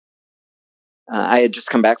I had just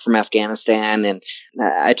come back from Afghanistan, and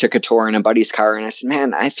I took a tour in a buddy's car, and I said,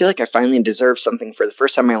 man, I feel like I finally deserve something for the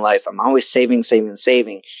first time in my life. I'm always saving.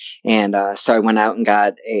 And so I went out and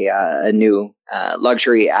got a new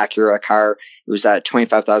luxury Acura car. It was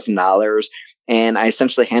 $25,000. And I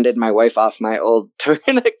essentially handed my wife off my old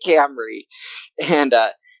Toyota Camry. And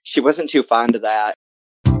she wasn't too fond of that.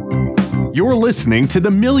 You're listening to the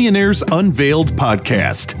Millionaires Unveiled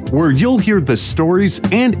podcast, where you'll hear the stories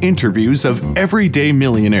and interviews of everyday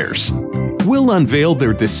millionaires. We'll unveil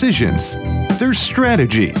their decisions, their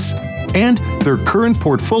strategies, and their current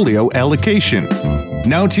portfolio allocation.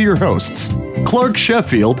 Now to your hosts, Clark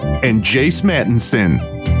Sheffield and Jace Mattinson.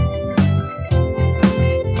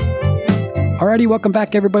 Alrighty, welcome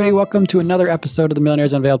back, everybody. Welcome to another episode of the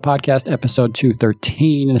Millionaires Unveiled podcast, episode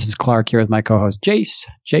 213. This is Clark here with my co-host, Jace.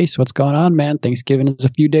 Jace, what's going on, man? Thanksgiving is a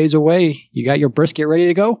few days away. You got your brisket ready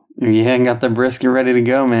to go? Yeah, got the brisket ready to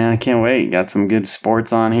go, man. I can't wait. Got some good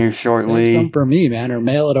sports on here shortly. Save some for me, man, or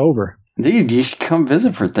mail it over. Dude, you should come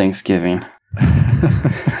visit for Thanksgiving.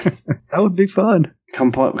 That would be fun.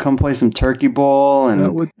 Come play some turkey bowl,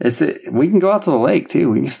 and we can go out to the lake too.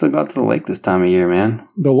 We can still go out to the lake this time of year, man.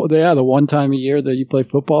 The one time a year that you play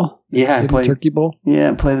football. Yeah, I play turkey bowl.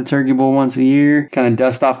 Yeah, play the turkey bowl once a year. Kind of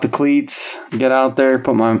dust off the cleats, get out there,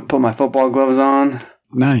 put my football gloves on.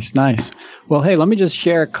 Nice. Well, hey, let me just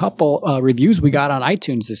share a couple reviews we got on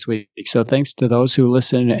iTunes this week. So thanks to those who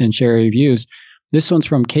listen and share reviews. This one's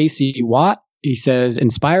from Casey Watt. He says,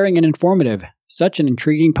 inspiring and informative. Such an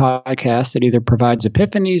intriguing podcast that either provides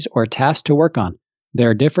epiphanies or tasks to work on. There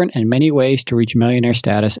are different and many ways to reach millionaire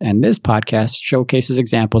status, and this podcast showcases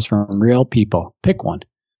examples from real people. Pick one.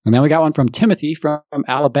 And then we got one from Timothy from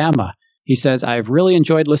Alabama. He says, I've really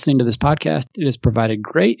enjoyed listening to this podcast. It has provided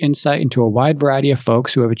great insight into a wide variety of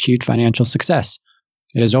folks who have achieved financial success.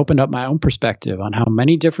 It has opened up my own perspective on how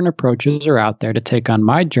many different approaches are out there to take on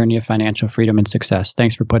my journey of financial freedom and success.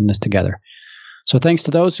 Thanks for putting this together. So thanks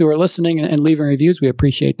to those who are listening and leaving reviews. We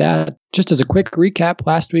appreciate that. Just as a quick recap,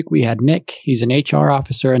 last week we had Nick. He's an HR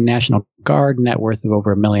officer and National Guard, net worth of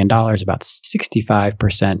over $1 million, about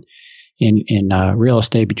 65% in real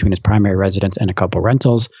estate between his primary residence and a couple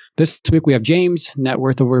rentals. This week we have James, net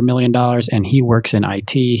worth over $1 million, and he works in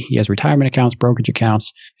IT. He has retirement accounts, brokerage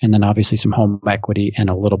accounts, and then obviously some home equity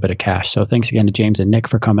and a little bit of cash. So thanks again to James and Nick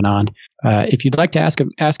for coming on. If you'd like to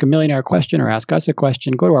ask a millionaire a question or ask us a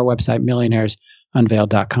question, go to our website,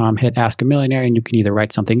 millionairesunveiled.com, hit Ask a Millionaire, and you can either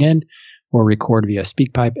write something in or record via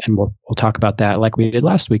SpeakPipe, and we'll talk about that like we did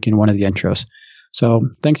last week in one of the intros. So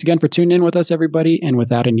thanks again for tuning in with us, everybody. And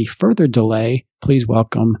without any further delay, please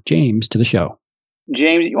welcome James to the show.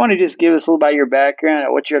 James, you want to just give us a little about your background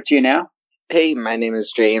and what you're up to now? Hey, my name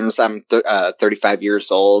is James. I'm 35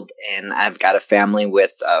 years old, and I've got a family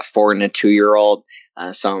with a 4 and a 2-year-old.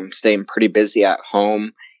 So I'm staying pretty busy at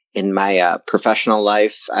home. In my professional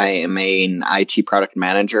life, I am an IT product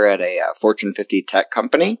manager at a Fortune 50 tech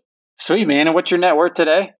company. Sweet, man. And what's your net worth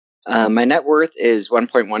today? My net worth is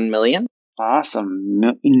 $1.1 million. Awesome.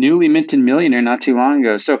 Newly minted millionaire not too long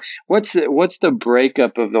ago. So what's the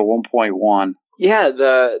breakup of the 1.1? Yeah,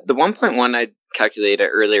 the 1.1 I calculated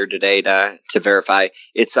earlier today to verify.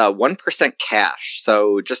 It's 1% cash,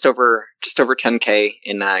 so just over $10K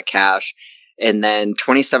in cash, and then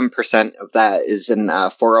 27% of that is in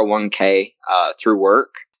 401k through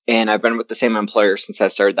work. And I've been with the same employer since I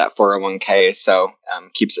started that 401k, so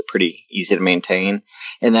keeps it pretty easy to maintain.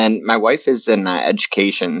 And then my wife is in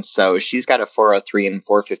education, so she's got a 403 and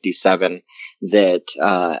 457 that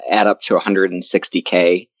add up to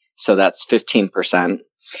 160k, so that's 15%.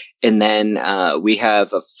 And then we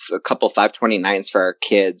have a couple 529s for our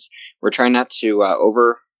kids. We're trying not to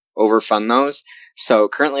overfund those, so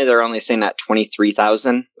currently they're only staying at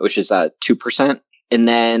 23,000, which is 2%. And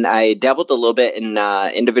then I dabbled a little bit in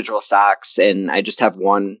individual stocks, and I just have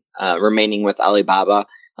one remaining with Alibaba.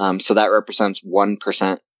 So that represents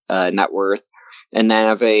 1% net worth. And then I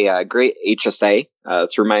have a great HSA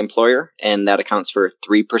through my employer, and that accounts for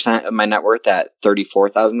 3% of my net worth at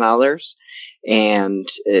 $34,000. And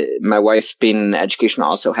my wife, being in education,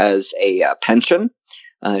 also has a pension.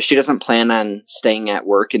 She doesn't plan on staying at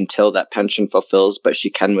work until that pension fulfills, but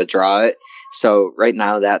she can withdraw it. So right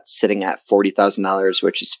now that's sitting at $40,000,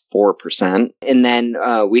 which is 4%. And then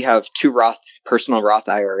we have two personal Roth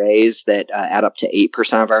IRAs that add up to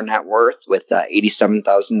 8% of our net worth with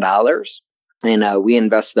 $87,000. And we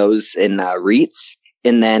invest those in REITs.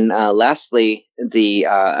 And then lastly,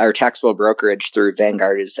 our taxable brokerage through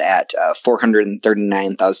Vanguard is at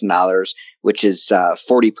 $439,000, which is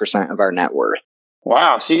 40% of our net worth.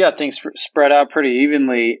 Wow. So you got things spread out pretty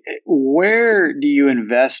evenly. Where do you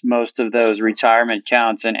invest most of those retirement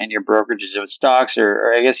accounts and your brokerages? Is it stocks,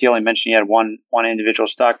 or I guess you only mentioned you had one individual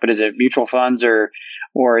stock, but is it mutual funds or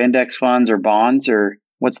index funds or bonds, or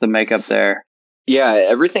what's the makeup there? Yeah,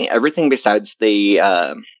 everything besides the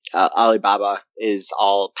Alibaba is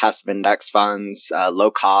all passive index funds,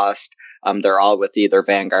 low cost. They're all with either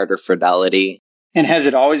Vanguard or Fidelity. And has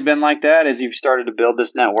it always been like that as you've started to build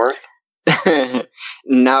this net worth?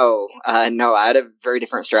 No, I had a very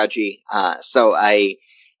different strategy. So I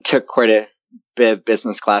took quite a bit of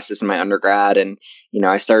business classes in my undergrad, and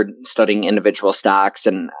I started studying individual stocks.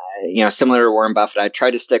 And similar to Warren Buffett, I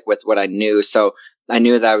tried to stick with what I knew. So I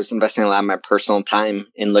knew that I was investing a lot of my personal time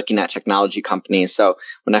in looking at technology companies. So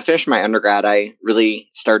when I finished my undergrad, I really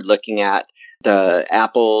started looking at the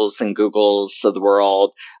Apples and Googles of the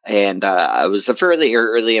world. And I was a fairly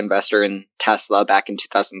early investor in Tesla back in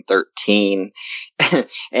 2013.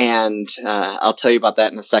 And I'll tell you about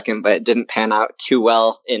that in a second, but it didn't pan out too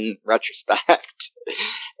well in retrospect.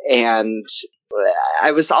 And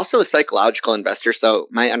I was also a psychological investor. So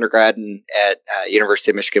my undergrad at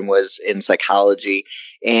University of Michigan was in psychology.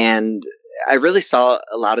 And I really saw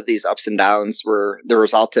a lot of these ups and downs were the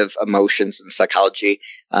result of emotions in psychology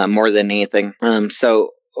more than anything.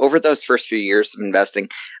 So over those first few years of investing,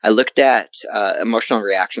 I looked at emotional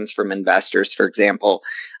reactions from investors. For example,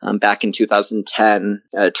 back in 2010,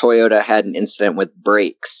 Toyota had an incident with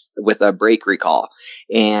brakes, with a brake recall,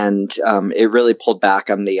 and it really pulled back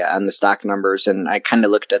on the stock numbers. And I kind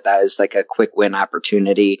of looked at that as like a quick win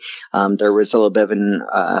opportunity. There was a little bit of an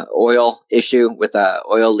oil issue with an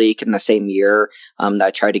oil leak in the same year that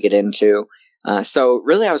I tried to get into. So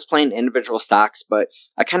really I was playing individual stocks, but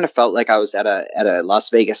I kind of felt like I was at a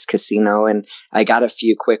Las Vegas casino, and I got a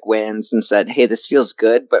few quick wins and said, hey, this feels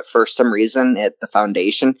good. But for some reason at the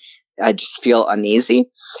foundation, I just feel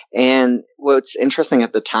uneasy. And what's interesting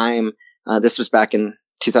at the time, this was back in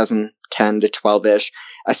 2010 to 12-ish,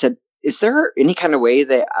 I said, is there any kind of way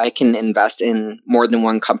that I can invest in more than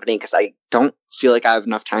one company? Because I don't feel like I have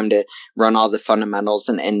enough time to run all the fundamentals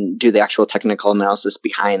and do the actual technical analysis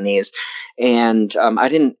behind these. And I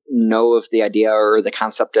didn't know of the idea or the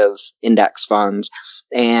concept of index funds.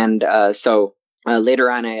 And so later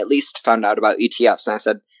on, I at least found out about ETFs. And I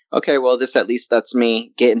said, okay, well, this at least lets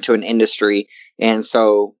me get into an industry. And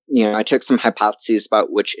so, I took some hypotheses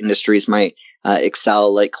about which industries might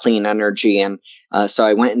excel, like clean energy. And so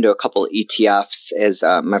I went into a couple of ETFs as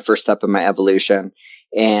my first step in my evolution.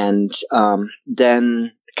 And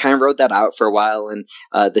then kind of rode that out for a while. And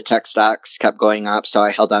the tech stocks kept going up. So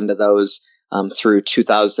I held on to those through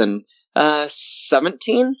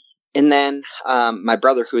 2017. And then my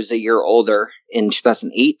brother, who is a year older, in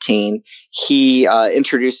 2018, he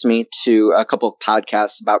introduced me to a couple of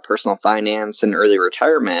podcasts about personal finance and early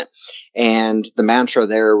retirement. And the mantra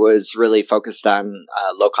there was really focused on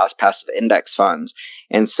low-cost passive index funds.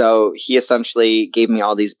 And so he essentially gave me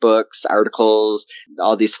all these books, articles,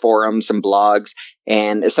 all these forums and blogs,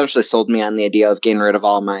 and essentially sold me on the idea of getting rid of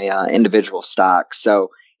all my individual stocks.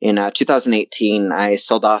 So in 2018, I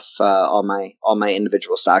sold off all my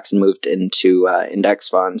individual stocks and moved into index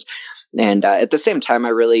funds. And at the same time, I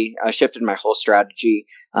really shifted my whole strategy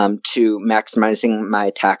to maximizing my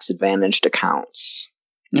tax advantaged accounts.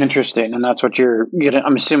 Interesting. And that's what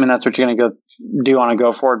I'm assuming that's what you're going to go do on a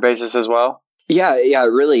go forward basis as well? Yeah,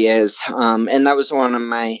 it really is. And that was one of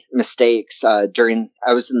my mistakes I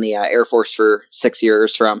was in the Air Force for 6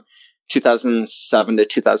 years, from 2007 to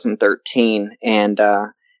 2013. And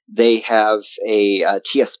they have a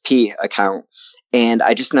TSP account, and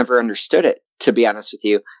I just never understood it, to be honest with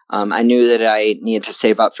you. I knew that I needed to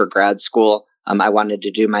save up for grad school. I wanted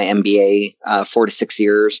to do my MBA 4 to 6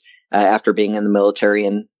 years after being in the military,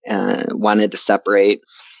 and wanted to separate.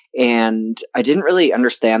 And I didn't really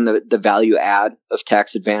understand the value add of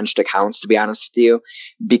tax advantaged accounts, to be honest with you,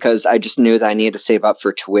 because I just knew that I needed to save up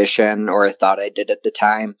for tuition, or I thought I did at the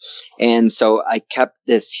time. And so I kept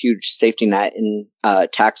this huge safety net in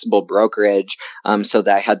taxable brokerage so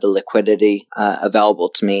that I had the liquidity available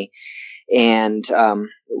to me. And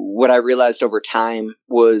what I realized over time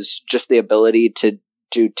was just the ability to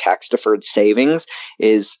do tax deferred savings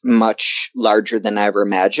is much larger than I ever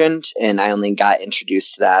imagined. And I only got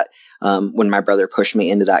introduced to that when my brother pushed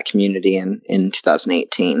me into that community in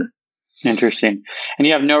 2018. Interesting. And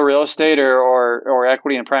you have no real estate or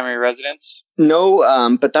equity in primary residence?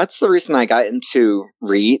 No, but that's the reason I got into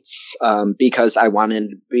REITs, because I wanted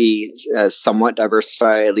to be somewhat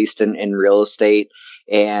diversified, at least in real estate.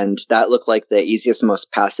 And that looked like the easiest,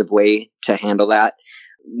 most passive way to handle that.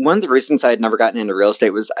 One of the reasons I had never gotten into real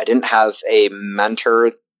estate was I didn't have a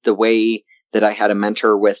mentor the way that I had a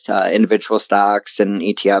mentor with individual stocks and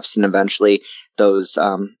ETFs and eventually those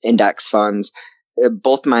index funds.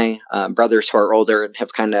 Both my brothers who are older and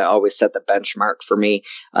have kind of always set the benchmark for me.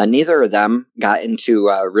 Neither of them got into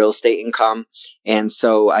real estate income. And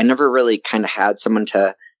so I never really kind of had someone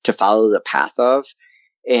to follow the path of.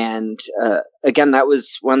 And again, that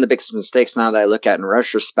was one of the biggest mistakes now that I look at in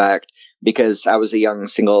retrospect, because I was a young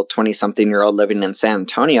single 20-something-year-old living in San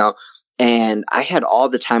Antonio. And I had all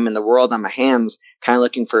the time in the world on my hands, kind of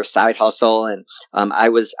looking for a side hustle. And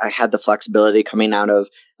I had the flexibility coming out of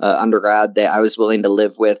undergrad that I was willing to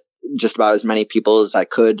live with just about as many people as I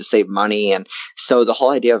could to save money. And so the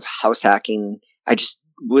whole idea of house hacking, I just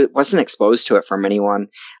wasn't exposed to it from anyone.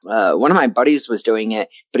 One of my buddies was doing it,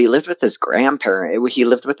 but he lived with his he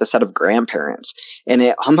lived with a set of grandparents. And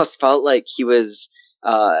it almost felt like he was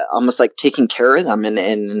almost like taking care of them in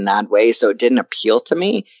an odd way. So it didn't appeal to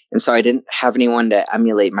me. And so I didn't have anyone to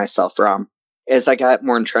emulate myself from. As I got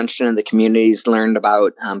more entrenched into the communities, learned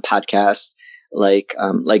about podcasts like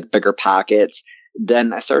Bigger Pockets,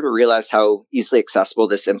 then I started to realize how easily accessible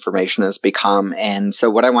this information has become. And so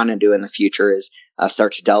what I want to do in the future is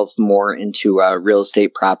start to delve more into real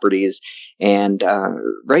estate properties. And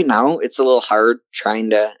right now, it's a little hard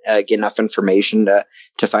trying to get enough information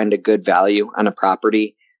to find a good value on a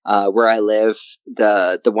property. Where I live,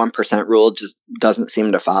 the 1% rule just doesn't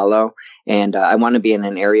seem to follow. And I want to be in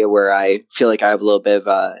an area where I feel like I have a little bit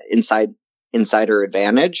of insider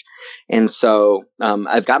advantage. And so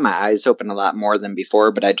I've got my eyes open a lot more than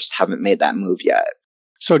before, but I just haven't made that move yet.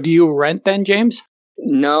 So do you rent then, James?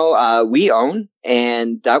 No, we own,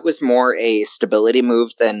 and that was more a stability move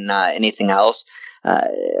than anything else.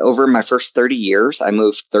 Over my first 30 years, I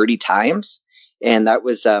moved 30 times, and that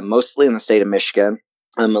was mostly in the state of Michigan.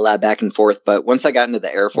 A lot back and forth, but once I got into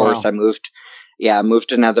the Air Force, wow. I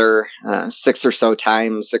moved another 6 or so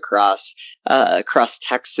times across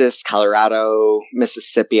Texas, Colorado,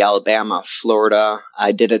 Mississippi, Alabama, Florida.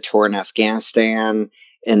 I did a tour in Afghanistan,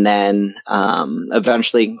 and then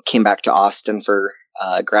eventually came back to Austin for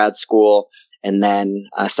grad school, and then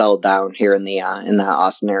settled down here in the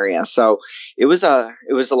Austin area. So it was a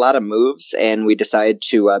lot of moves, and we decided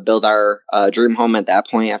to build our dream home at that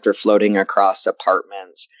point after floating across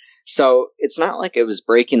apartments. So it's not like it was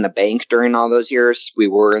breaking the bank during all those years. We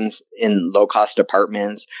were in low-cost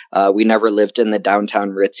apartments. We never lived in the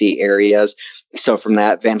downtown ritzy areas. So from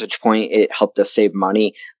that vantage point, it helped us save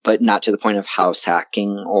money, but not to the point of house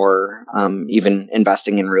hacking or even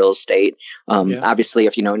investing in real estate. Obviously,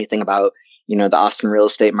 if you know anything about the Austin real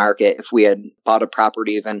estate market, if we had bought a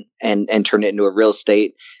property even and turned it into a real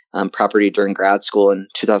estate property during grad school in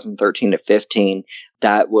 2013 to 15,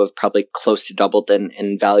 that would have probably close to doubled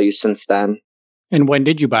in value since then. And when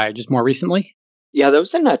did you buy it? Just more recently? Yeah, that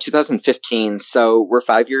was in 2015. So we're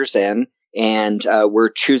 5 years in, and we're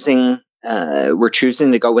choosing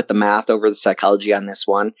to go with the math over the psychology on this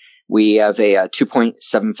one. We have a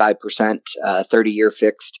 2.75% 30-year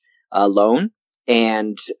fixed loan.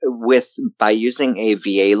 And by using a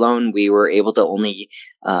VA loan, we were able to only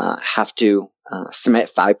have to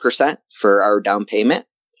submit 5% for our down payment.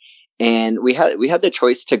 And we had the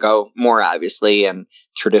choice to go more, obviously, and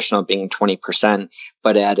traditional being 20%.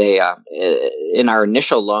 But in our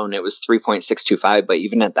initial loan, it was 3.625. But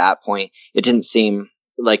even at that point, it didn't seem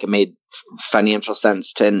like it made financial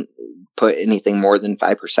sense to put anything more than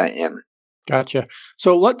 5% in. Gotcha.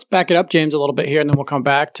 So let's back it up, James, a little bit here, and then we'll come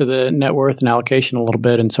back to the net worth and allocation a little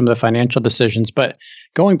bit and some of the financial decisions. But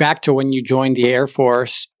going back to when you joined the Air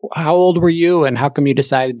Force, how old were you and how come you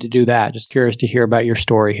decided to do that? Just curious to hear about your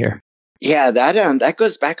story here. Yeah, that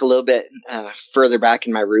goes back a little bit further back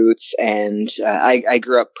in my roots. And I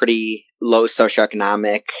grew up pretty low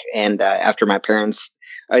socioeconomic. And after my parents,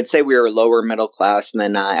 I'd say we were lower middle class. And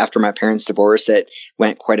then after my parents' divorce, it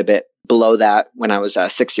went quite a bit below that when I was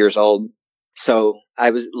 6 years old. So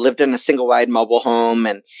I lived in a single wide mobile home,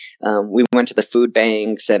 and we went to the food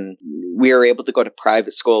banks, and we were able to go to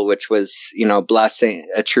private school, which was,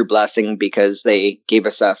 a true blessing because they gave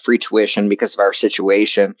us a free tuition because of our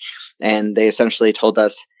situation. And they essentially told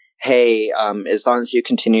us, hey, as long as you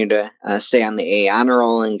continue to stay on the A honor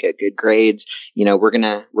roll and get good grades, we're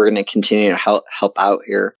gonna continue to help out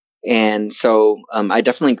here. And so I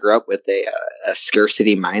definitely grew up with a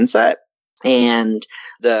scarcity mindset. And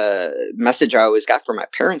the message I always got from my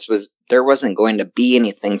parents was there wasn't going to be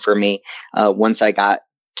anything for me once I got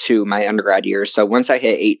to my undergrad years. So once I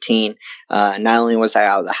hit 18, not only was I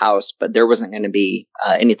out of the house, but there wasn't going to be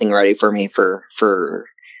anything ready for me for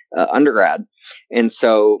undergrad. And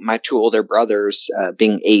so my two older brothers,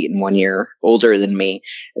 being 8 and 1 year older than me,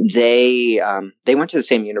 they went to the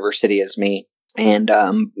same university as me. And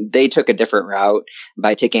they took a different route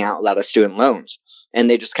by taking out a lot of student loans. And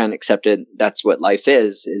they just kind of accepted that's what life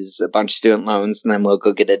is a bunch of student loans, and then we'll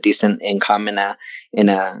go get a decent income in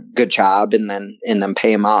a good job and then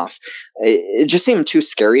pay them off. It just seemed too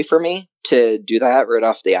scary for me to do that right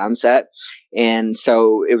off the onset. And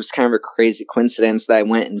so it was kind of a crazy coincidence that I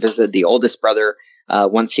went and visited the oldest brother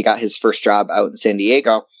once he got his first job out in San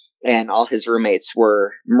Diego, and all his roommates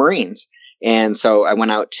were Marines. And so I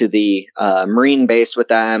went out to the Marine base with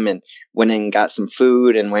them and went and got some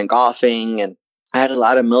food and went golfing. And I had a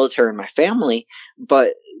lot of military in my family,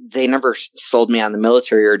 but they never sold me on the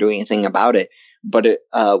military or do anything about it. But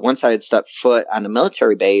once I had stepped foot on a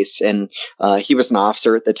military base, and he was an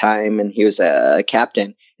officer at the time, and he was a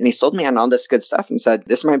captain, and he sold me on all this good stuff and said,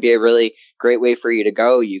 this might be a really great way for you to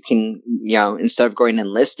go. You can, instead of going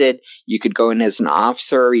enlisted, you could go in as an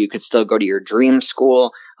officer. You could still go to your dream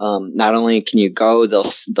school. Not only can you go,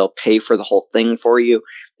 they'll pay for the whole thing for you.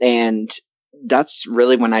 And that's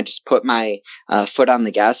really when I just put my foot on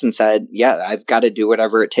the gas and said, yeah, I've got to do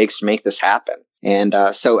whatever it takes to make this happen. And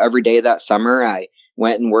so every day that summer, I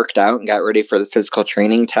went and worked out and got ready for the physical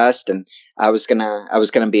training test. And I was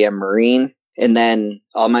gonna be a Marine. And then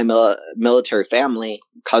all my military family,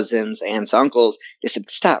 cousins, aunts, uncles, they said,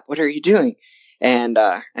 "Stop! What are you doing?" And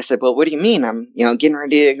I said, "Well, what do you mean? I'm getting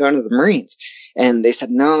ready to go into the Marines." And they said,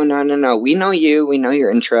 "No. We know you. We know your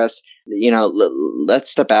interests.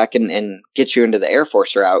 Let's step back and get you into the Air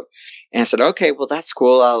Force route." And I said, "Okay, well, that's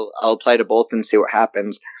cool. I'll apply to both and see what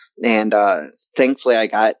happens." And thankfully, I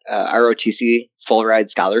got ROTC full ride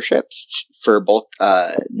scholarships for both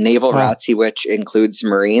Naval ROTC, which includes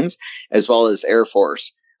Marines, as well as Air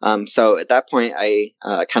Force. So at that point, I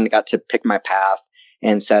kind of got to pick my path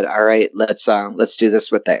and said, "All right, let's do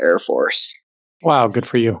this with the Air Force." Wow, good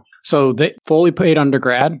for you. So they fully paid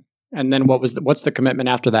undergrad, and then what's the commitment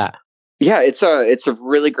after that? Yeah, it's a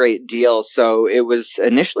really great deal. So it was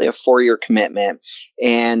initially a 4-year commitment,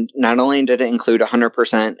 and not only did it include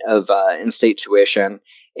 100% of in-state tuition,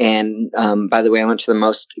 and by the way, I went to the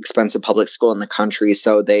most expensive public school in the country,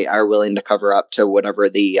 so they are willing to cover up to whatever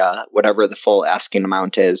the full asking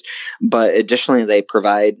amount is. But additionally, they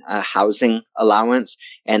provide a housing allowance,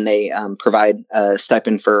 and they provide a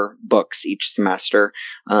stipend for books each semester.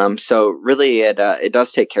 So really, it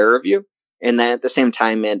does take care of you. And then at the same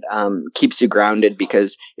time, it keeps you grounded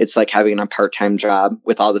because it's like having a part-time job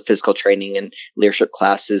with all the physical training and leadership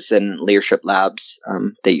classes and leadership labs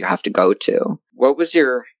that you have to go to. What was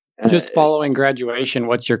your... Just following graduation,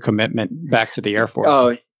 what's your commitment back to the Air Force?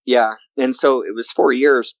 Oh, yeah. And so it was 4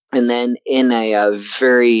 years. And then in a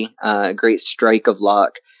very great strike of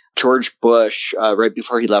luck, George Bush, right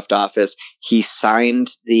before he left office, he signed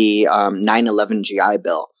the 9/11 GI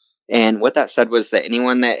Bill. And what that said was that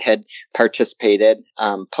anyone that had participated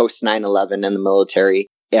post 9/11 in the military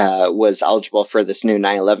was eligible for this new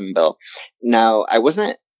 9/11 bill. Now, I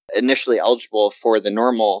wasn't initially eligible for the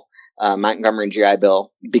normal Montgomery GI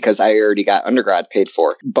Bill because I already got undergrad paid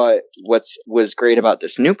for. But what was great about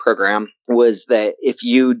this new program was that if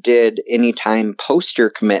you did any time post your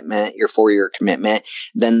commitment, your 4-year commitment,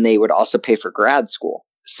 then they would also pay for grad school.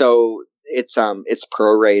 So it's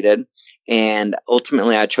prorated. And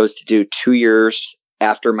ultimately, I chose to do 2 years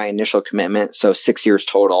after my initial commitment, so 6 years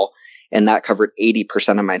total, and that covered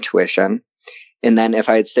 80% of my tuition. And then if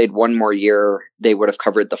I had stayed one more year, they would have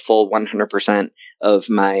covered the full 100% of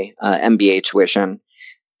my MBA tuition.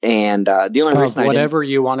 And the only reason whatever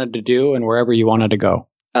you wanted to do and wherever you wanted to go.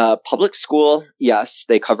 Public school, yes,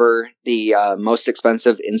 they cover the most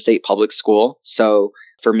expensive in-state public school. So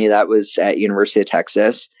for me, that was at University of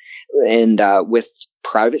Texas. And with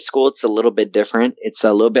private school, it's a little bit different. It's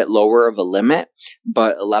a little bit lower of a limit,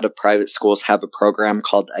 but a lot of private schools have a program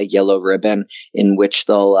called a yellow ribbon in which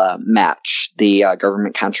they'll match the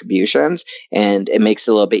government contributions. And it makes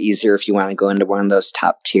it a little bit easier if you want to go into one of those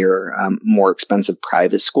top tier, more expensive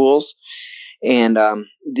private schools. And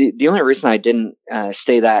the only reason I didn't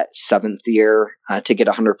stay that 7th year to get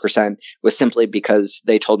 100% was simply because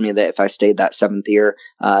they told me that if I stayed that 7th year,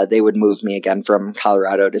 they would move me again from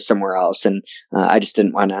Colorado to somewhere else. And I just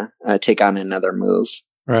didn't want to take on another move.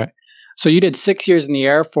 Right. So you did 6 years in the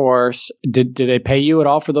Air Force. Did they pay you at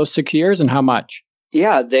all for those 6 years, and how much?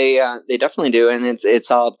 Yeah, they definitely do, and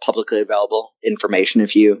it's all publicly available information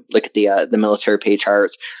if you look at the military pay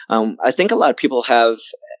charts. I think a lot of people have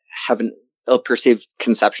an ill-perceived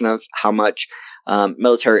conception of how much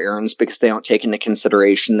military earns because they don't take into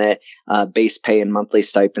consideration that base pay and monthly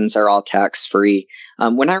stipends are all tax-free.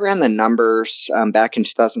 When I ran the numbers back in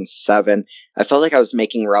 2007, I felt like I was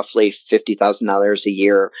making roughly $50,000 a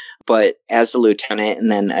year. But as a lieutenant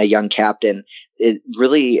and then a young captain, it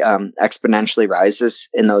really exponentially rises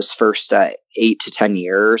in those first 8 to 10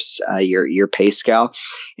 years, your pay scale.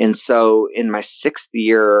 And so in my 6th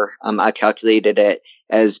year, I calculated it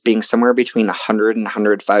as being somewhere between $100,000 and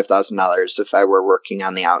 $105,000 if I were working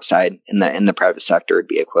on the outside in the private sector would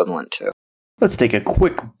be equivalent to. Let's take a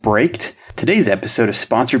quick break. Today's episode is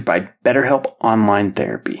sponsored by BetterHelp Online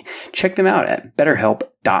Therapy. Check them out at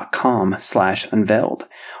betterhelp.com/unveiled.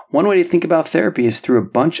 One way to think about therapy is through a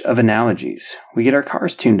bunch of analogies. We get our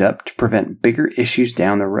cars tuned up to prevent bigger issues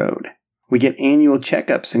down the road. We get annual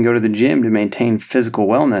checkups and go to the gym to maintain physical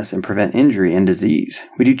wellness and prevent injury and disease.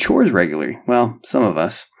 We do chores regularly, well, some of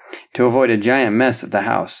us, to avoid a giant mess of the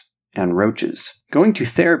house and roaches. Going to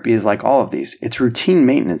therapy is like all of these. It's routine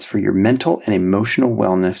maintenance for your mental and emotional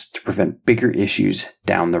wellness to prevent bigger issues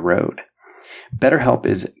down the road. BetterHelp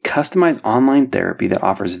is customized online therapy that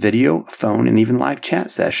offers video, phone, and even live chat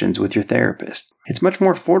sessions with your therapist. It's much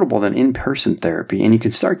more affordable than in-person therapy, and you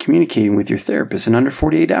can start communicating with your therapist in under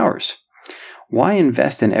 48 hours. Why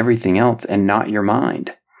invest in everything else and not your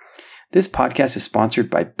mind? This podcast is sponsored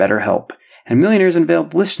by BetterHelp, and Millionaires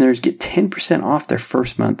Unveiled listeners get 10% off their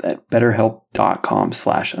first month at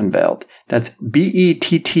betterhelp.com/unveiled. That's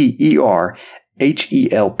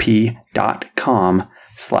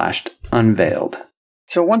BetterHelp.com/unveiled.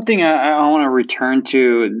 So one thing I want to return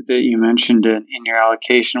to that you mentioned in your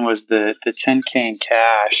allocation was the $10K in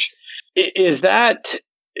cash. Is that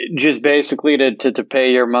just basically to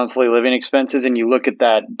pay your monthly living expenses, and you look at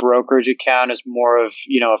that brokerage account as more of,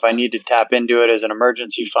 if I need to tap into it as an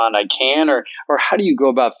emergency fund, I can, or how do you go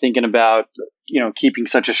about thinking about, keeping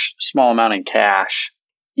such a small amount in cash?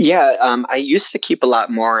 Yeah, I used to keep a lot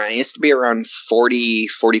more. I used to be around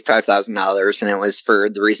 $45,000, and it was for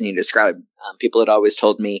the reason you described. People had always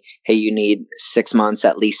told me, hey, you need 6 months,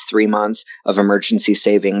 at least 3 months of emergency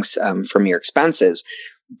savings from your expenses.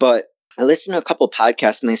 But I listened to a couple of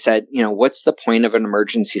podcasts and they said, what's the point of an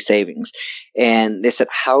emergency savings? And they said,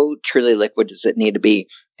 how truly liquid does it need to be?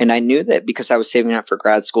 And I knew that because I was saving up for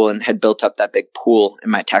grad school and had built up that big pool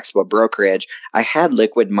in my taxable brokerage, I had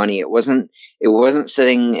liquid money. It wasn't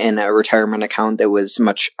sitting in a retirement account that was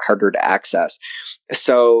much harder to access.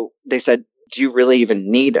 So they said, do you really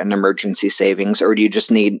even need an emergency savings, or do you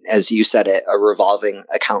just need, as you said it, a revolving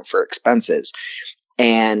account for expenses?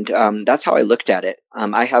 And that's how I looked at it.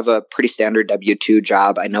 I have a pretty standard W-2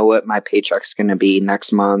 job. I know what my paycheck's going to be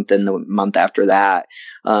next month and the month after that.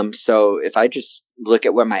 So if I just look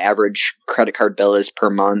at what my average credit card bill is per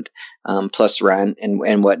month, plus rent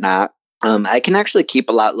and whatnot, I can actually keep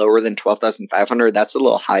a lot lower than $12,500. That's a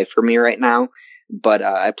little high for me right now, but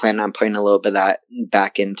I plan on putting a little bit of that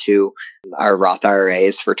back into our Roth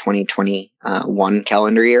IRAs for 2021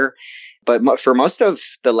 calendar year. But for most of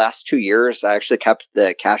the last 2 years, I actually kept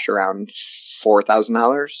the cash around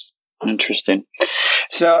 $4,000. Interesting.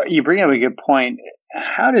 So you bring up a good point.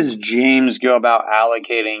 How does James go about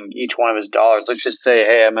allocating each one of his dollars? Let's just say,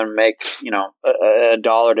 hey, I'm going to make, a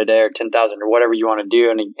dollar today or 10,000 or whatever you want to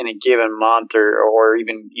do in a given month or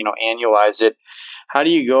even, annualize it. How do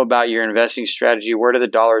you go about your investing strategy? Where do the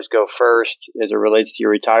dollars go first as it relates to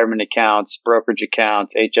your retirement accounts, brokerage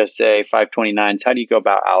accounts, HSA, 529s? How do you go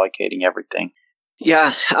about allocating everything?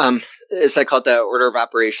 Yeah, as I call it, the order of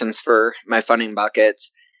operations for my funding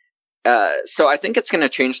buckets. So I think it's going to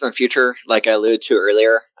change in the future, like I alluded to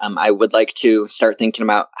earlier. I would like to start thinking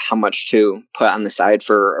about how much to put on the side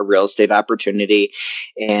for a real estate opportunity.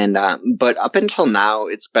 And but up until now,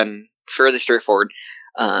 it's been fairly straightforward.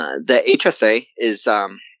 The HSA is, I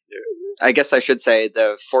guess I should say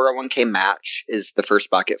the 401k match is the first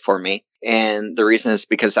bucket for me. And the reason is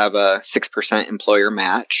because I have a 6% employer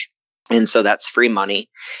match. And so that's free money.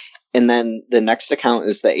 And then the next account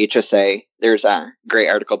is the HSA. There's a great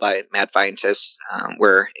article by Mad Scientist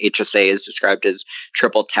where HSA is described as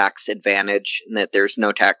triple tax advantage, and that there's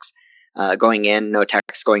no tax going in, no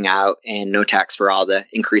tax going out, and no tax for all the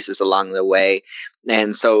increases along the way.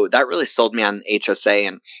 And so that really sold me on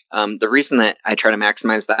HSA. And the reason that I try to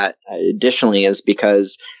maximize that additionally is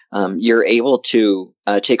because you're able to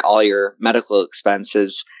take all your medical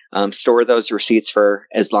expenses, store those receipts for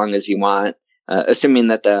as long as you want, assuming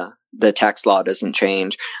that the tax law doesn't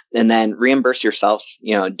change, and then reimburse yourself,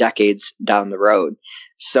 decades down the road.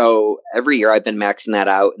 So every year I've been maxing that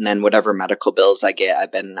out, and then whatever medical bills I get,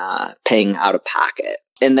 I've been paying out of pocket.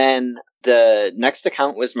 And then the next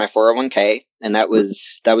account was my 401k, and that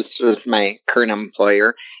was with my current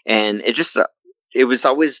employer, and it just it was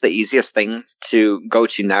always the easiest thing to go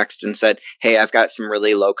to next and said, hey, I've got some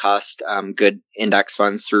really low cost, good index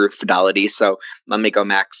funds through Fidelity. So let me go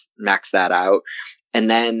max that out. And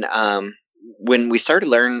then, when we started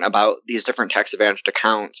learning about these different tax advantaged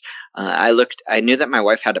accounts, I knew that my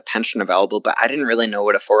wife had a pension available, but I didn't really know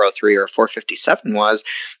what a 403 or a 457 was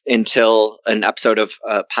until an episode of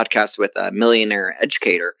a podcast with a Millionaire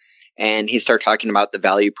educator. And he started talking about the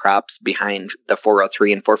value props behind the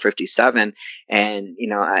 403 and 457. And,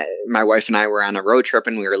 my wife and I were on a road trip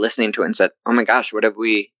and we were listening to it and said, oh my gosh, what have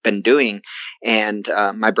we been doing? And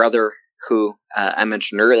my brother, who I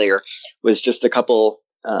mentioned earlier, was just about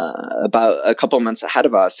a couple months ahead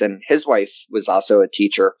of us, and his wife was also a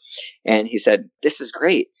teacher. And he said, this is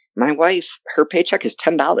great. My wife, her paycheck is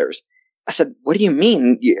 $10. I said, what do you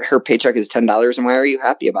mean her paycheck is $10 and why are you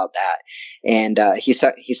happy about that? And he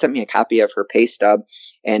sent me a copy of her pay stub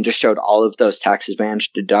and just showed all of those tax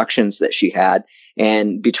advantage deductions that she had.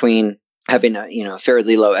 And between having a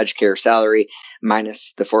fairly low educator salary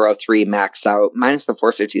minus the 403 max out, minus the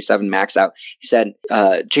 457 max out, he said,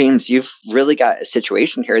 James, you've really got a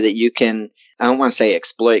situation here that you can, I don't want to say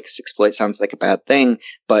exploit, because exploit sounds like a bad thing,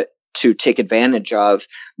 but to take advantage of,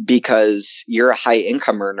 because you're a high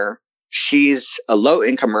income earner. She's a low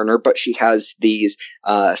income earner, but she has these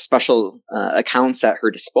special accounts at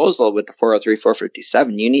her disposal with the 403,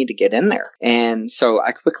 457. You need to get in there. And so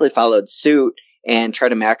I quickly followed suit and try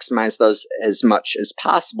to maximize those as much as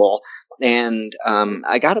possible. And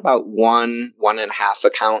I got about one and a half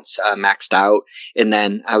accounts maxed out. And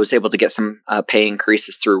then I was able to get some pay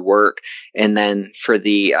increases through work. And then for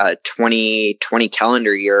the 2020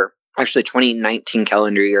 calendar year, actually 2019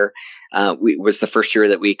 calendar year, was the first year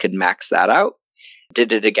that we could max that out.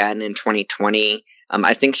 Did it again in 2020.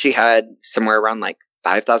 I think she had somewhere around like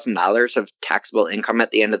 $5,000 of taxable income at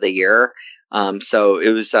the end of the year. So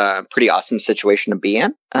it was a pretty awesome situation to be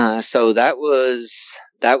in. So that was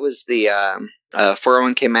the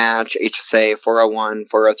 401k match, HSA, 401,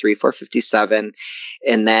 403, 457.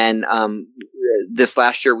 And then this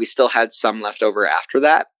last year, we still had some left over after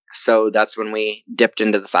that. So that's when we dipped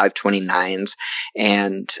into the 529s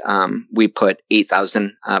and we put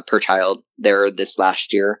 $8,000 per child there this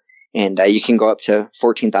last year. And you can go up to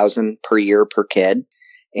 $14,000 per year per kid.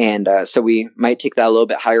 And so we might take that a little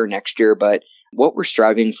bit higher next year, but what we're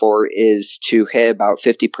striving for is to hit about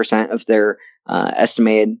 50% of their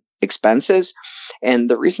estimated expenses. And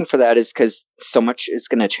the reason for that is because so much is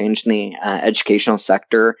going to change in the educational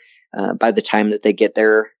sector by the time that they get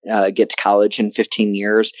there, get to college in 15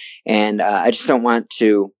 years. And I just don't want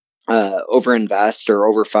to overinvest or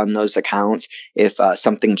overfund those accounts if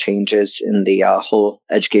something changes in the whole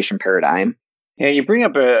education paradigm. Yeah, you bring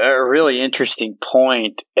up a really interesting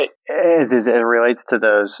point as it relates to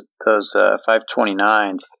those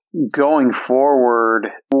 529s. Going forward,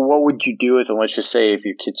 what would you do with them? Let's just say if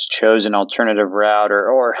your kids chose an alternative route,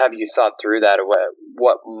 or have you thought through that, or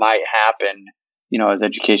what might happen, as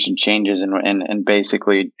education changes, and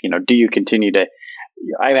basically, do you continue to?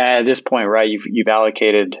 At this point, right? You've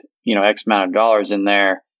allocated X amount of dollars in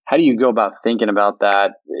there. How do you go about thinking about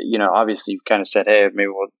that? Obviously you've kind of said, hey, maybe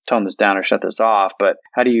we'll tone this down or shut this off, but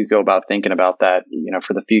how do you go about thinking about that,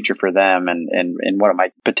 for the future for them and what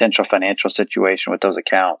might potential financial situation with those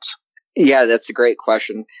accounts? Yeah, that's a great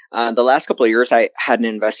question. The last couple of years, I hadn't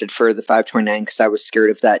invested for the 529 because I was scared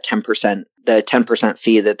of that 10%, the 10%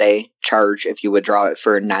 fee that they charge if you withdraw it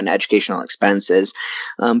for non-educational expenses.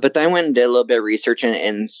 But then I went and did a little bit of research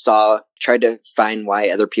and tried to find why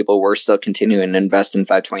other people were still continuing to invest in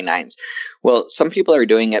 529s. Well, some people are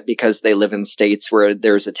doing it because they live in states where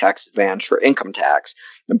there's a tax advantage for income tax.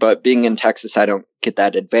 But being in Texas, I don't get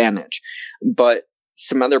that advantage. But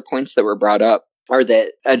some other points that were brought up are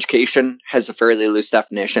that education has a fairly loose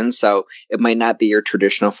definition. So it might not be your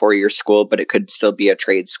traditional 4-year school, but it could still be a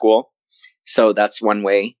trade school. So that's one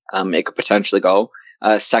way it could potentially go.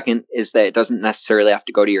 Second is that it doesn't necessarily have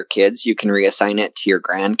to go to your kids. You can reassign it to your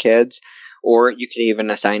grandkids, or you can even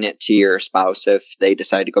assign it to your spouse if they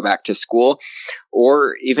decide to go back to school,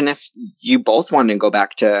 or even if you both want to go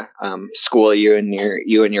back to school, you and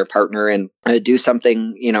your partner, and do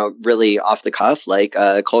something really off the cuff like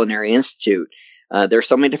a culinary institute. There's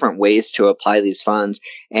so many different ways to apply these funds.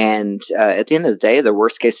 And at the end of the day, the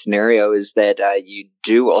worst case scenario is that you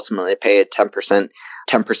do ultimately pay a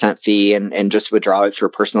 10% fee and just withdraw it for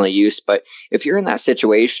personal use. But if you're in that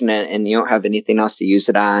situation and you don't have anything else to use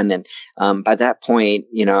it on, and by that point,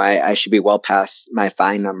 I should be well past my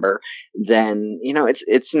fine number, then,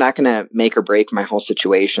 it's not going to make or break my whole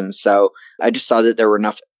situation. So I just saw that there were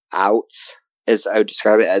enough outs, as I would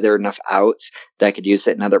describe it. There were enough outs that I could use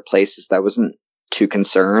it in other places that I wasn't too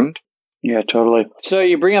concerned. Yeah, totally. So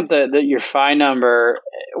you bring up your FI number.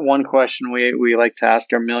 One question we like to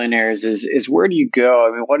ask our millionaires is where do you go?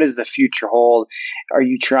 I mean, what does the future hold? Are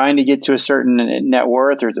you trying to get to a certain net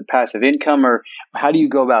worth, or is it passive income, or how do you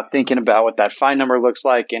go about thinking about what that FI number looks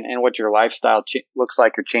like and what your lifestyle looks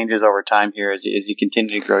like or changes over time here as you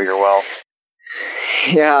continue to grow your wealth?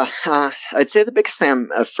 Yeah, I'd say the biggest thing I'm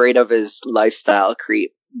afraid of is lifestyle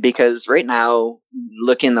creep, because right now,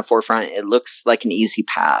 looking in the forefront, it looks like an easy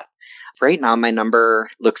path. Right now, my number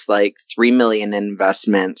looks like 3 million in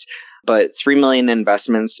investments, but 3 million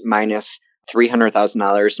investments minus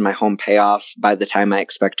 $300,000 in my home payoff by the time I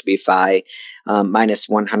expect to be FI, minus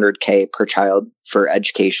 $100K per child for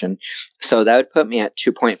education. So that would put me at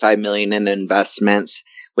 2.5 million in investments.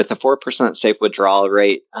 With a 4% safe withdrawal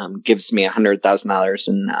rate, gives me $100,000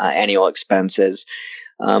 in annual expenses.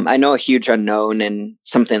 I know a huge unknown and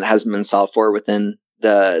something that hasn't been solved for within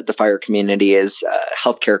the fire community is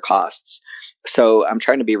healthcare costs. So I'm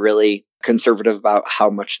trying to be really conservative about how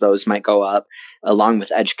much those might go up, along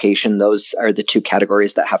with education. Those are the two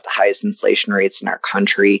categories that have the highest inflation rates in our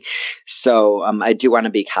country. So I do want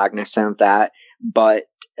to be cognizant of that. But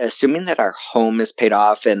assuming that our home is paid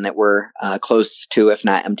off and that we're close to, if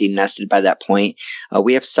not empty nested by that point,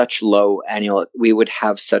 we have such low annual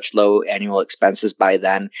expenses by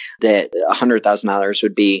then that $100,000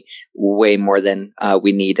 would be way more than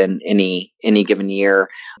we need in any given year.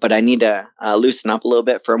 But I need to loosen up a little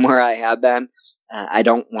bit from where I have been. I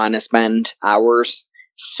don't want to spend hours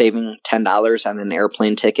saving $10 on an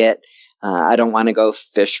airplane ticket. I don't want to go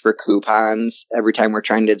fish for coupons every time we're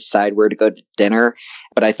trying to decide where to go to dinner.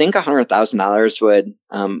 But I think $100,000 would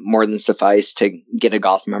more than suffice to get a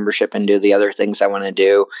golf membership and do the other things I want to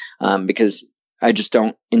do, because I just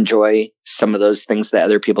don't enjoy some of those things that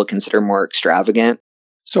other people consider more extravagant.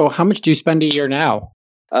 So how much do you spend a year now?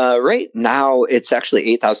 Right now, it's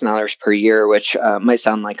actually $8,000 per year, which might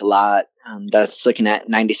sound like a lot. That's looking at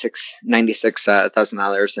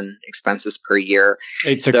 $96,000 in expenses per year.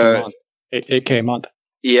 $8,600 a month. $8K a month.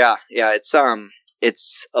 Yeah, it's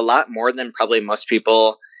a lot more than probably most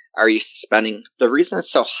people are used to spending. The reason it's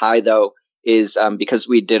so high though is because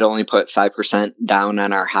we did only put 5% down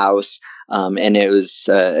on our house, and it was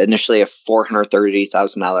initially a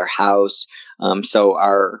 $430,000 house. So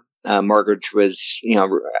our mortgage was,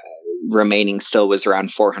 remaining still was around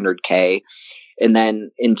 $400K. And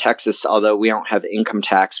then in Texas, although we don't have income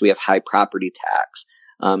tax, we have high property tax.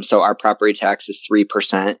 So our property tax is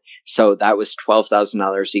 3%. So that was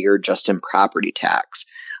 $12,000 a year just in property tax.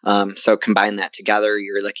 So combine that together,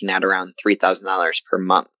 you're looking at around $3,000 per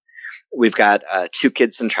month. We've got 2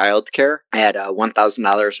 kids in childcare at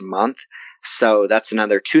 $1,000 a month. So that's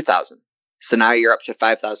another $2,000. So now you're up to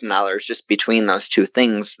 $5,000 just between those two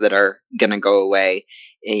things that are going to go away,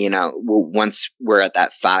 once we're at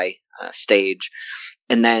that FI stage.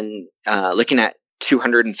 And then looking at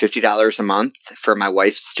 $250 a month for my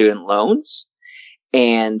wife's student loans.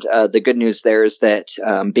 And the good news there is that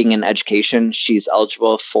being in education, she's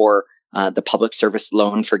eligible for the Public Service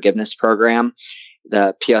Loan Forgiveness Program,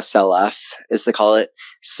 the PSLF, as they call it.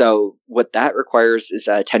 So what that requires is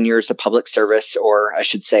 10 years of public service, or I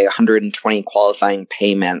should say 120 qualifying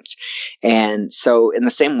payments. And so in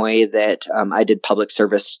the same way that I did public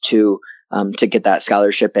service to get that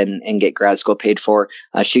scholarship and get grad school paid for,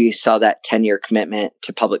 she saw that 10-year commitment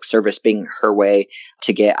to public service being her way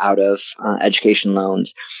to get out of education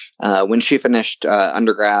loans. When she finished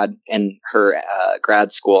undergrad and her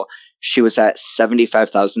grad school, she was at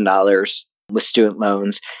 $75,000 with student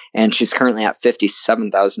loans, and she's currently at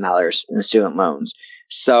 $57,000 in student loans.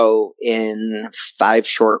 So in 5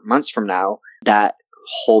 short months from now, that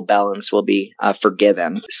whole balance will be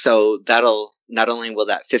forgiven. So that'll not only will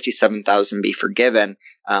that $57,000 be forgiven,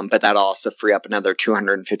 but that'll also free up another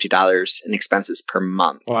 $250 in expenses per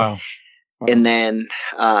month. Wow. And then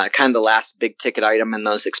kind of the last big ticket item in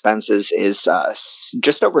those expenses is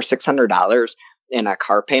just over $600 in a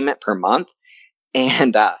car payment per month.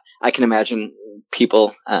 And I can imagine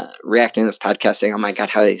people reacting to this podcast saying, oh my God,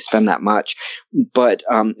 how do they spend that much? But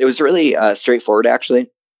it was really straightforward,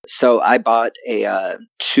 actually. So I bought a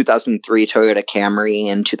 2003 Toyota Camry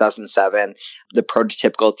in 2007, the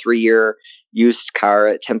prototypical 3-year used car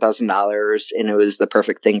at $10,000, and it was the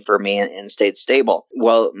perfect thing for me and stayed stable.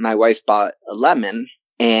 Well, my wife bought a Lemon,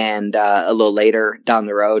 and a little later down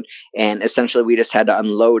the road, and essentially we just had to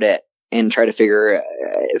unload it and try to figure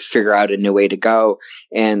out a new way to go.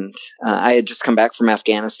 And I had just come back from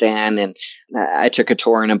Afghanistan, and I took a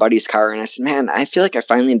tour in a buddy's car, and I said, man, I feel like I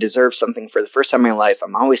finally deserve something for the first time in my life.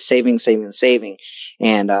 I'm always saving.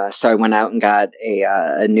 And so I went out and got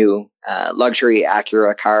a new luxury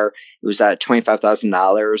Acura car. It was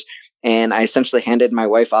 $25,000. and I essentially handed my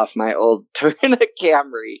wife off my old Toyota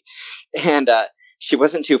Camry, and she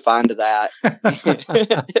wasn't too fond of that.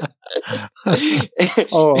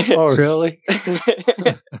 Oh, really?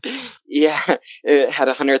 Yeah, it had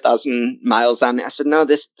 100,000 miles on it. I said, no,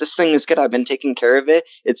 this thing is good. I've been taking care of it.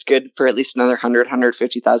 It's good for at least another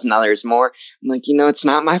 $150,000 more. I'm like, it's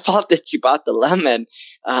not my fault that you bought the lemon.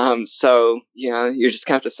 So, you're just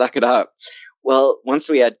gonna have to suck it up. Well, once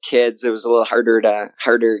we had kids, it was a little harder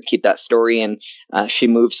to keep that story. And she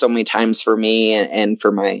moved so many times for me and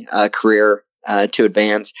for my career to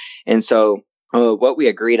advance. And so what we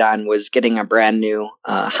agreed on was getting a brand new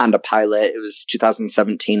Honda Pilot. It was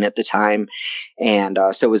 2017 at the time. And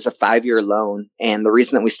so it was a 5-year loan. And the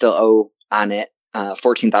reason that we still owe on it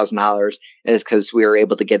 $14,000 is because we were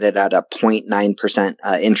able to get it at a 0.9%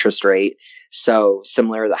 interest rate. So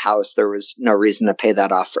similar to the house, there was no reason to pay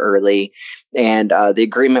that off early. And the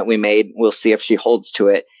agreement we made, we'll see if she holds to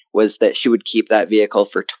it, was that she would keep that vehicle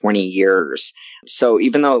for 20 years. So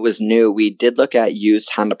even though it was new, we did look at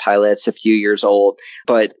used Honda Pilots a few years old.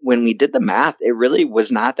 But when we did the math, it really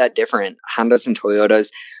was not that different. Hondas and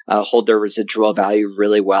Toyotas hold their residual value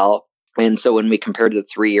really well. And so when we compared the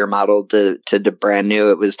 3-year model to the brand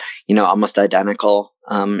new, it was, almost identical.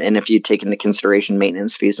 And if you take into consideration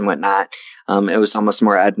maintenance fees and whatnot, it was almost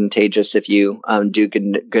more advantageous if you do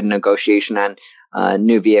good negotiation on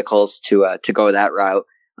new vehicles to go that route.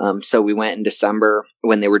 So we went in December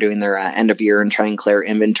when they were doing their end of year and trying to clear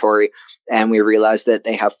inventory, and we realized that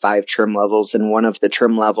they have 5 trim levels, and one of the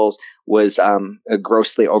trim levels was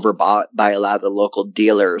grossly overbought by a lot of the local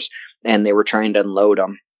dealers, and they were trying to unload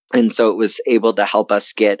them. And so it was able to help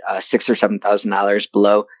us get $6,000 or $7,000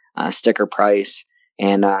 below sticker price.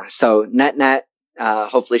 And so net,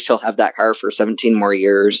 hopefully she'll have that car for 17 more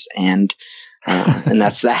years, and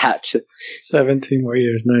that's that. 17 more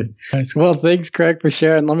years. Nice. Well, thanks, Craig, for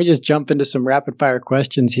sharing. Let me just jump into some rapid fire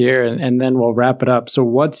questions here, and then we'll wrap it up. So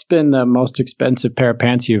what's been the most expensive pair of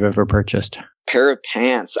pants you've ever purchased? Pair of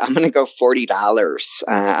pants, I'm going to go $40.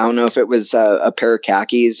 I don't know if it was a pair of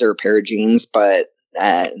khakis or a pair of jeans, but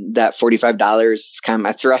that $45 is kind of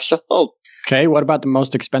my threshold. Okay. What about the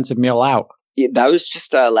most expensive meal out? That was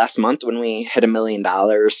just last month when we hit $1 million.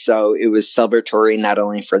 So it was celebratory not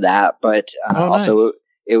only for that, but also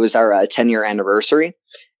it was our 10-year anniversary,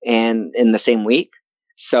 and in the same week.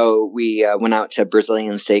 So we went out to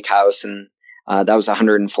Brazilian Steakhouse, and that was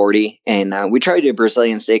 $140. And we try to do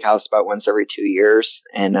Brazilian Steakhouse about once every 2 years,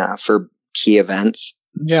 and for key events.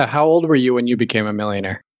 Yeah. How old were you when you became a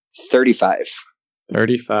millionaire? 35.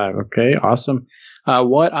 35. Okay. Awesome.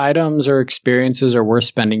 What items or experiences are worth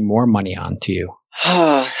spending more money on to you?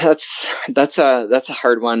 That's a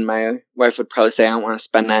hard one. My wife would probably say I don't want to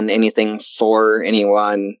spend on anything for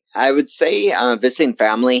anyone. I would say visiting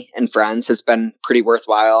family and friends has been pretty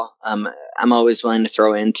worthwhile. I'm always willing to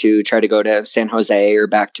throw in to try to go to San Jose or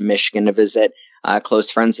back to Michigan to visit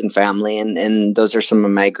close friends and family, and those are some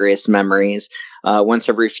of my greatest memories. Once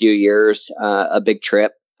every few years, a big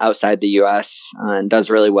trip outside the U.S. Does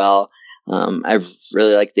really well. I've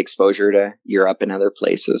really liked the exposure to Europe and other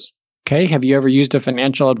places. Okay. Have you ever used a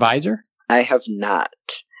financial advisor? I have not.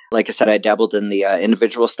 Like I said, I dabbled in the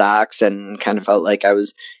individual stocks and kind of felt like I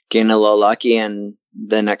was getting a little lucky. And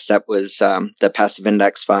the next step was the passive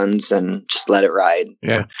index funds, and just let it ride.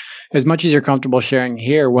 Yeah. As much as you're comfortable sharing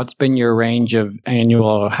here, what's been your range of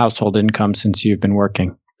annual household income since you've been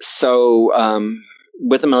working? So,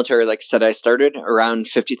 with the military, like I said, I started around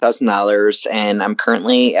 $50,000, and I'm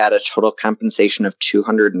currently at a total compensation of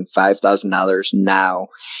 $205,000 now.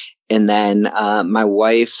 And then my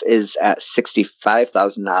wife is at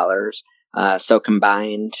 $65,000. So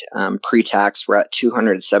combined, pre-tax, we're at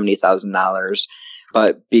 $270,000.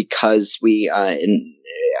 But because we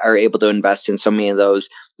are able to invest in so many of those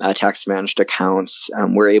tax managed accounts,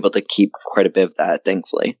 we're able to keep quite a bit of that,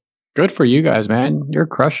 thankfully. Good for you guys, man. You're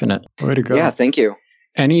crushing it. Way to go. Yeah, thank you.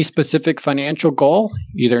 Any specific financial goal,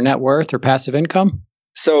 either net worth or passive income?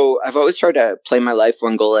 So I've always tried to play my life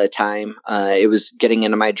one goal at a time. It was getting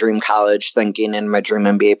into my dream college, then getting into my dream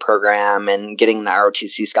MBA program, and getting the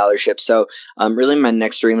ROTC scholarship. So really my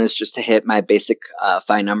next dream is just to hit my basic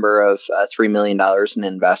FI number of $3 million in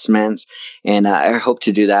investments. And I hope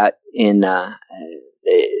to do that in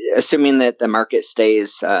assuming that the market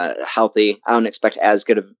stays healthy. I don't expect as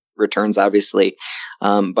good of returns, obviously,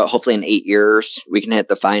 but hopefully in 8 years we can hit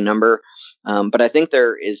the FI number. But I think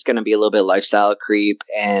there is going to be a little bit of lifestyle creep,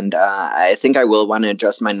 and I think I will want to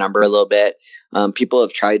adjust my number a little bit. People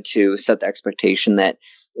have tried to set the expectation that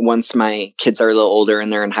once my kids are a little older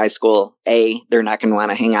and they're in high school, they're not going to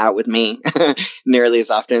want to hang out with me nearly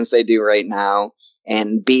as often as they do right now.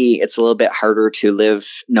 And B, it's a little bit harder to live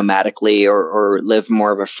nomadically or live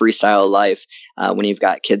more of a freestyle life when you've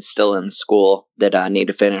got kids still in school that need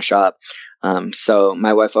to finish up. So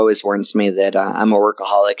my wife always warns me that I'm a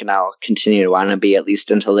workaholic and I'll continue to want to be at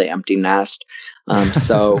least until they empty nest.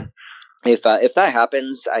 So if that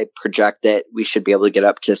happens, I project that we should be able to get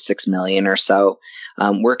up to 6 million or so.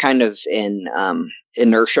 We're kind of in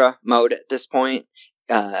inertia mode at this point.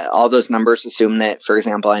 All those numbers assume that, for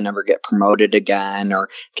example, I never get promoted again or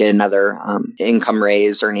get another income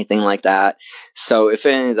raise or anything like that. So if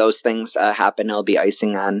any of those things happen, it'll be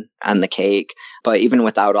icing on the cake. But even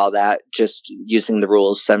without all that, just using the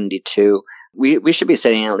rules 72, we should be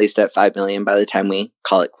sitting at least at 5 million by the time we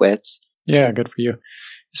call it quits. Yeah, good for you.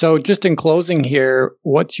 So just in closing here,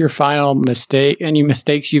 what's your final mistake, any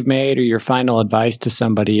mistakes you've made, or your final advice to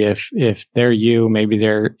somebody if they're you, maybe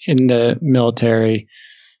they're in the military,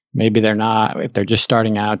 maybe they're not, if they're just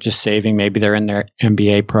starting out, just saving, maybe they're in their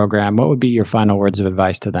MBA program, what would be your final words of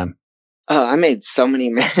advice to them? I made so many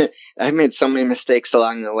mistakes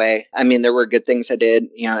along the way. I mean, there were good things I did.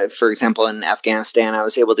 For example, in Afghanistan, I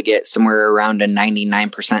was able to get somewhere around a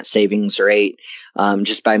 99% savings rate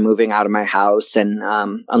just by moving out of my house and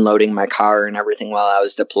unloading my car and everything while I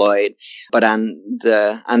was deployed. But on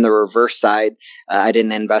the reverse side, I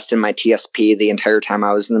didn't invest in my TSP the entire time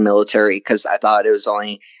I was in the military because I thought it was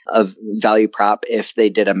only a value prop if they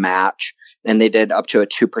did a match. And they did up to a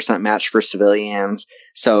 2% match for civilians.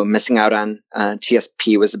 So missing out on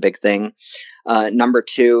TSP was a big thing. Number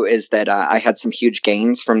two is that I had some huge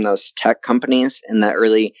gains from those tech companies in the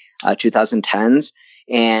early 2010s.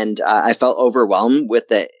 And I felt overwhelmed with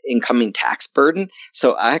the incoming tax burden.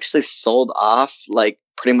 So I actually sold off like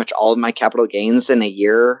pretty much all of my capital gains in a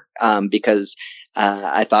year because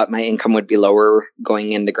I thought my income would be lower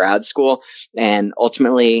going into grad school. And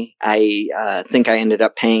ultimately, I think I ended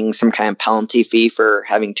up paying some kind of penalty fee for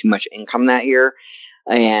having too much income that year.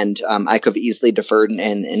 And I could have easily deferred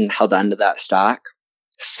and held on to that stock.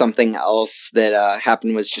 Something else that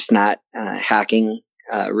happened was just not hacking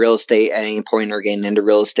real estate at any point or getting into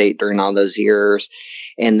real estate during all those years.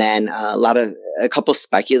 And then a couple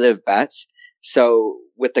speculative bets. So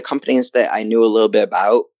with the companies that I knew a little bit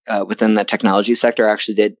about within the technology sector, I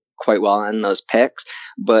actually did quite well on those picks.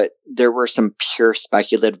 But there were some pure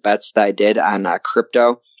speculative bets that I did on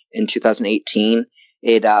crypto in 2018.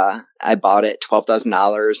 I bought it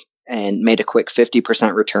 $12,000 and made a quick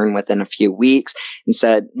 50% return within a few weeks and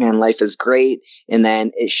said, man, life is great. And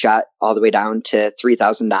then it shot all the way down to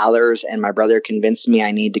 $3,000. And my brother convinced me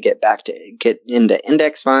I need to get into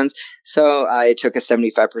index funds. So I took a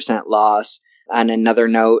 75% loss. On another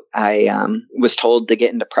note, I was told to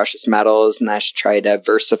get into precious metals and I should try to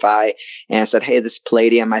diversify. And I said, hey, this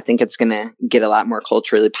palladium, I think it's going to get a lot more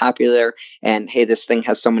culturally popular. And hey, this thing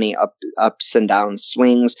has so many ups and down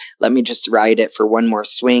swings. Let me just ride it for one more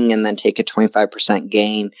swing and then take a 25%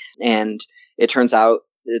 gain. And it turns out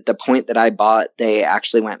at the point that I bought, they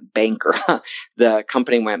actually went bankrupt. The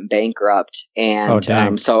company went bankrupt. And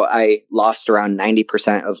so I lost around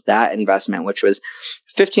 90% of that investment, which was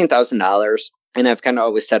 $15,000. And I've kind of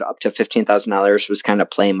always said up to $15,000 was kind of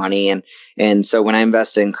play money. And so when I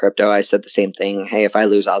invested in crypto, I said the same thing. Hey, if I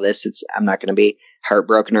lose all this, I'm not going to be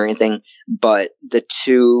heartbroken or anything. But the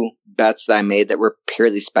two bets that I made that were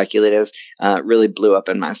purely speculative really blew up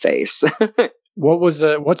in my face. What's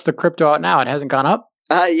the crypto out now? It hasn't gone up?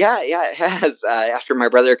 Yeah, it has. After my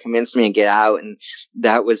brother convinced me to get out, and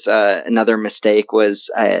that was another mistake was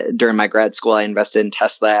during my grad school, I invested in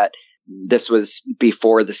Tesla. This was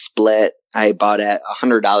before the split. I bought at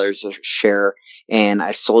 $100 a share, and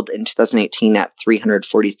I sold in 2018 at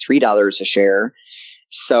 $343 a share.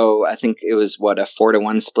 So I think it was a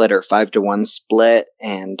 4-to-1 split or 5-to-1 split,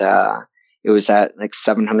 and it was at like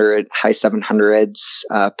high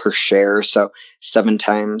 700s per share. So 7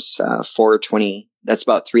 times 420. That's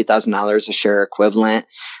about $3,000 a share equivalent.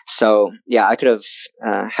 So yeah, I could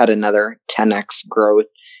have had another 10x growth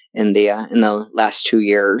in the last 2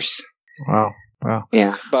 years. Wow.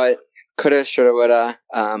 Yeah, but coulda, shoulda, woulda.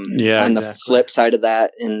 On the flip side of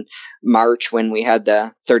that, in March when we had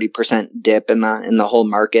the 30% dip in the whole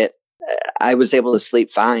market, I was able to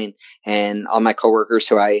sleep fine. And all my coworkers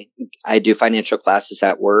who I do financial classes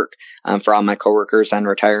at work for all my coworkers, I'm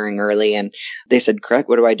retiring early. And they said, Craig,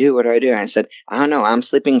 what do I do? And I said, I don't know. I'm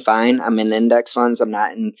sleeping fine. I'm in index funds. I'm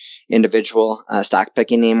not in individual stock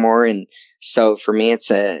picking anymore. And so for me,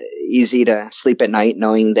 it's easy to sleep at night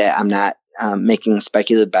knowing that I'm not making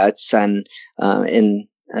speculative bets. And in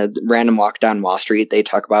a random walk down Wall Street, they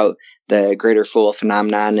talk about the greater fool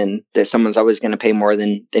phenomenon and that someone's always going to pay more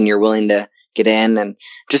than you're willing to get in, and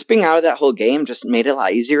just being out of that whole game just made it a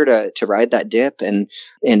lot easier to ride that dip and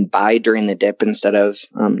buy during the dip instead of,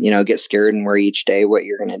 get scared and worry each day what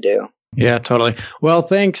you're going to do. Yeah, totally. Well,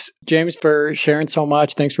 thanks, James, for sharing so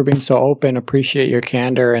much. Thanks for being so open. Appreciate your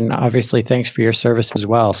candor. And obviously, thanks for your service as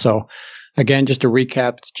well. So again, just to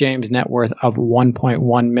recap, it's James' net worth of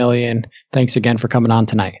 $1.1 million. Thanks again for coming on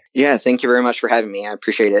tonight. Yeah, thank you very much for having me. I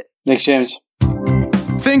appreciate it. Thanks, James.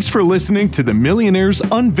 Thanks for listening to the Millionaires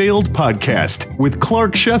Unveiled podcast with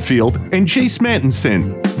Clark Sheffield and Chase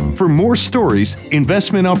Mattinson. For more stories,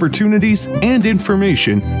 investment opportunities, and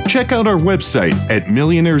information, check out our website at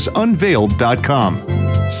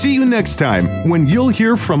millionairesunveiled.com. See you next time when you'll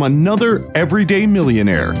hear from another everyday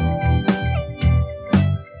millionaire.